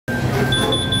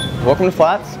Welcome to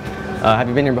Flats. Have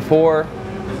you been here before?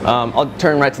 I'll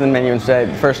turn right to the menu and say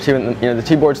the first two, the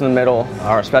two boards in the middle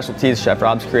are our specialties Chef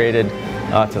Rob's created.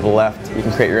 To the left, you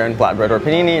can create your own flatbread or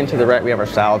panini, and to the right, we have our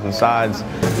salads and sides.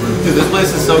 Dude, this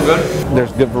place is so good.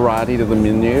 There's good variety to the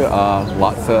menu,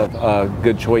 lots of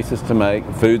good choices to make.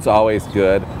 Food's always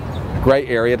good. Great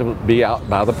area to be out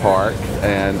by the park,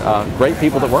 and great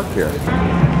people that work here.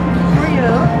 How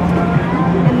are you?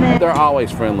 They're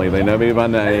always friendly. They know me by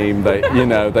name. They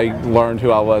learned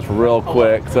who I was real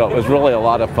quick. So it was really a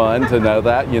lot of fun to know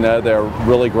that. They're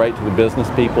really great to the business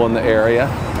people in the area,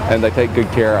 and they take good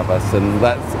care of us, and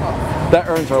that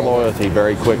earns our loyalty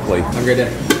very quickly. Have a great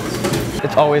day.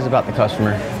 It's always about the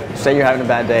customer. Say you're having a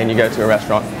bad day and you go to a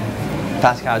restaurant,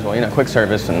 fast casual, quick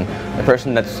service, and the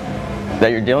person that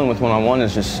you're dealing with one-on-one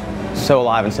is just so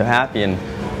alive and so happy, and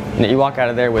you walk out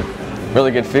of there with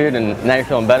really good food, and now you're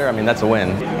feeling better. I mean, that's a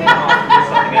win.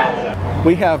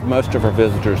 We have most of our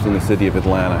visitors in the city of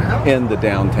Atlanta in the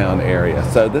downtown area.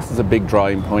 So this is a big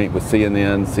drawing point with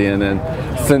CNN,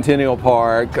 Centennial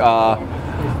Park,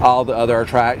 all the other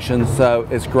attractions. So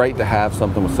it's great to have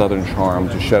something with Southern charm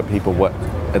to show people what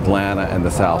Atlanta and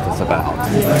the South is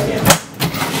about.